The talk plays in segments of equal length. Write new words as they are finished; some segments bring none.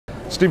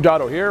Steve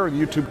Dotto here,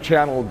 YouTube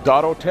channel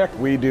Dottotech.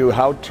 We do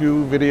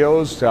how-to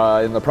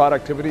videos in the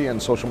productivity and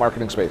social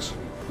marketing space.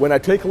 When I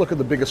take a look at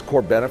the biggest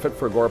core benefit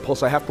for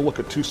Agorapulse, I have to look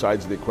at two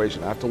sides of the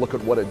equation. I have to look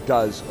at what it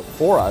does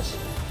for us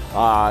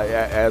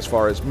as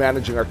far as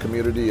managing our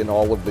community and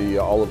all of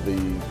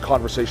the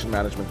conversation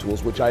management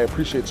tools, which I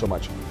appreciate so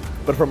much.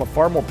 But from a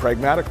far more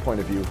pragmatic point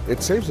of view,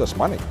 it saves us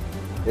money.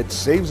 It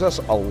saves us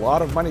a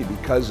lot of money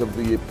because of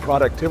the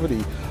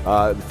productivity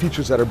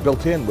features that are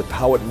built in with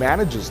how it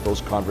manages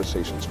those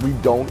conversations. We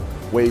don't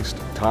waste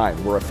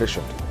time, we're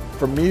efficient.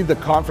 For me, the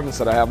confidence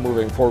that I have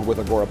moving forward with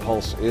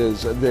Agorapulse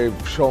is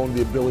they've shown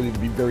the ability to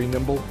be very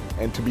nimble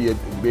and to be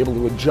able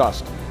to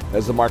adjust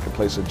as the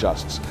marketplace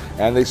adjusts.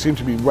 And they seem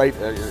to be right,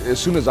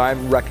 as soon as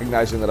I'm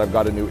recognizing that I've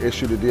got a new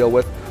issue to deal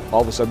with,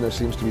 all of a sudden there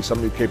seems to be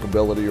some new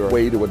capability or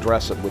way to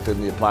address it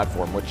within the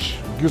platform, which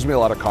gives me a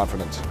lot of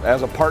confidence.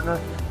 As a partner,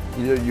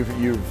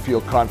 you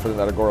feel confident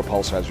that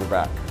Agorapulse has your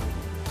back.